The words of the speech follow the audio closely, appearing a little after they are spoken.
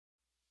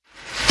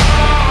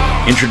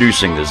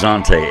Introducing the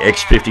Xante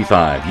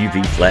X55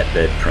 UV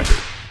Flatbed Printer.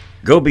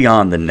 Go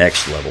beyond the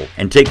next level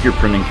and take your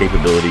printing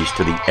capabilities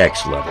to the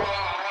X level.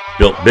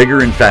 Built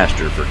bigger and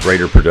faster for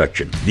greater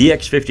production, the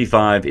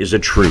X55 is a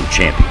true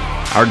champion.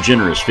 Our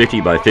generous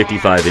 50 by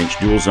 55 inch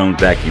dual zone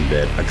vacuum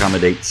bed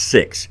accommodates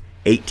 6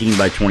 18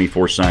 by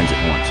 24 signs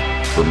at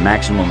once for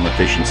maximum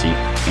efficiency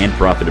and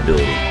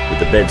profitability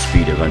with a bed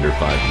speed of under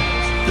 5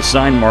 minutes. The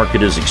sign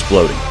market is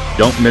exploding.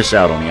 Don't miss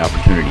out on the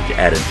opportunity to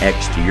add an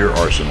X to your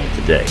arsenal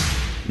today.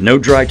 No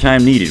dry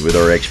time needed with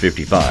our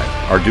X55.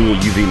 Our dual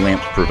UV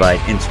lamps provide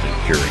instant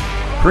curing.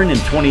 Print in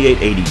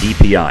 2880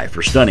 DPI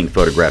for stunning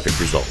photographic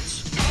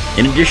results.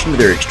 In addition to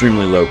their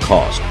extremely low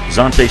cost,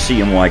 Xante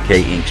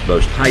CMYK inks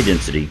boast high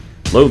density,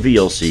 low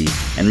VLC,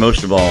 and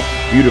most of all,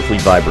 beautifully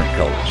vibrant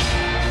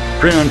colors.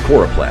 Print on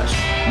coroplast,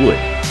 wood,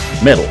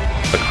 metal,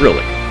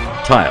 acrylic,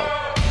 tile,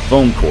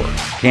 foam core,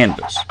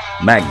 canvas,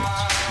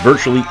 magnets,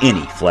 virtually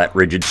any flat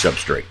rigid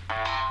substrate.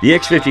 The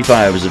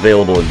X55 is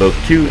available in both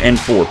 2 and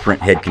 4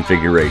 print head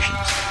configurations,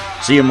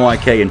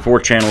 CMYK in 4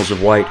 channels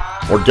of white,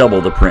 or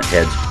double the print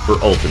heads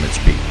for ultimate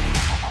speed.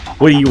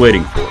 What are you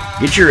waiting for?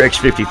 Get your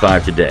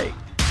X55 today.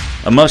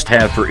 A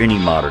must-have for any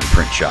modern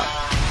print shop.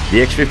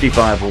 The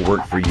X55 will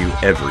work for you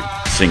every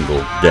single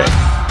day.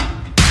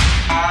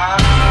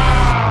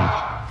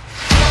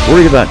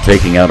 Worried about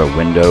taking out a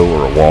window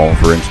or a wall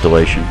for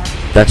installation?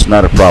 That's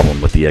not a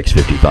problem with the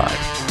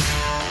X55.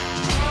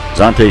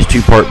 Xante's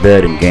 2-part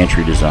bed and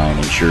gantry design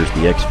ensures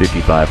the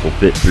X55 will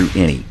fit through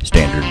any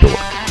standard door.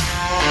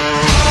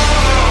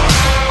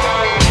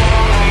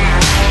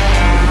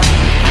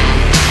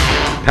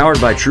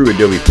 Powered by true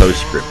Adobe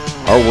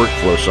PostScript, our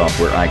workflow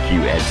software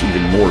IQ adds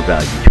even more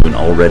value to an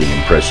already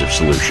impressive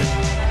solution.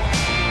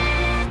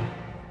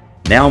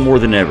 Now more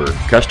than ever,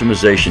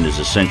 customization is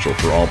essential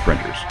for all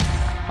printers.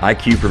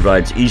 IQ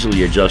provides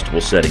easily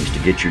adjustable settings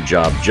to get your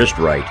job just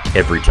right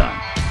every time.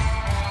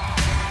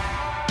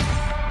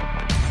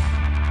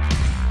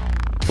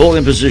 Full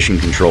imposition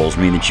controls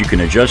mean that you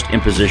can adjust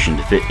imposition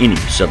to fit any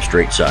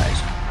substrate size.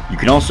 You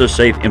can also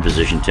save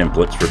imposition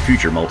templates for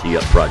future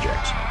multi-up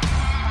projects.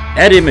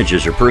 Add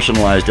images or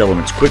personalized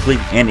elements quickly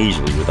and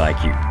easily with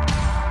IQ.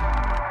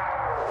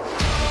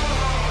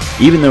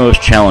 Even the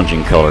most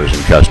challenging colors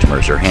and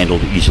customers are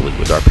handled easily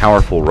with our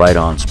powerful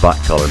right-on spot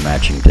color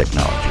matching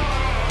technology.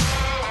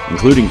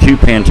 Including 2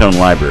 Pantone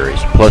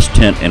libraries, plus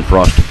tint and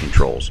frosting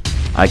controls,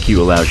 IQ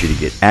allows you to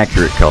get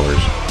accurate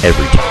colors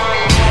every time.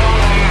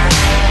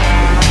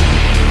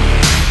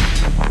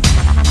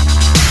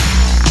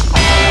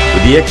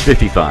 With the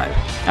X55,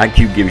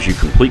 IQ gives you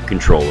complete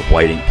control of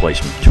white ink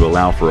placement to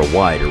allow for a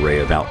wide array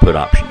of output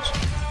options.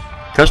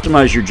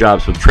 Customize your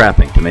jobs with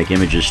trapping to make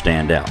images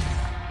stand out.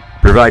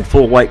 Provide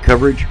full white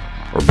coverage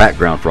or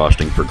background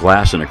frosting for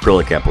glass and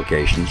acrylic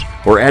applications,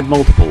 or add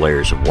multiple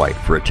layers of white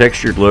for a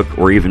textured look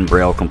or even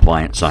Braille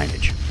compliant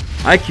signage.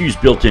 IQ's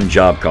built-in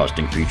job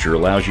costing feature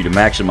allows you to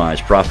maximize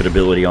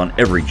profitability on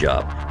every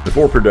job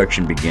before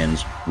production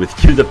begins with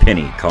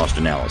to-the-penny cost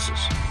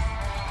analysis.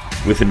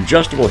 With an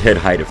adjustable head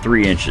height of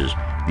 3 inches,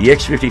 the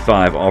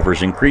X55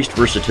 offers increased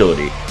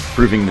versatility,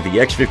 proving that the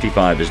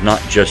X55 is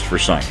not just for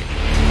signage.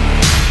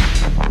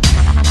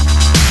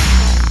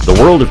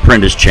 The world of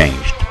print has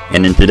changed,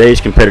 and in today's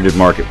competitive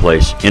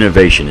marketplace,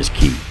 innovation is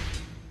key.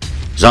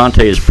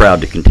 Xante is proud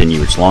to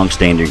continue its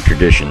long-standing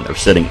tradition of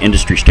setting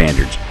industry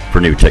standards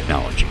for new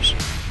technologies.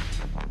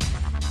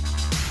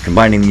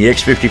 Combining the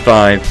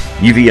X55,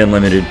 UV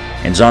Unlimited,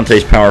 and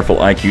Xante's powerful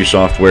IQ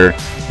software,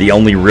 the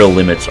only real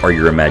limits are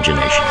your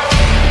imagination.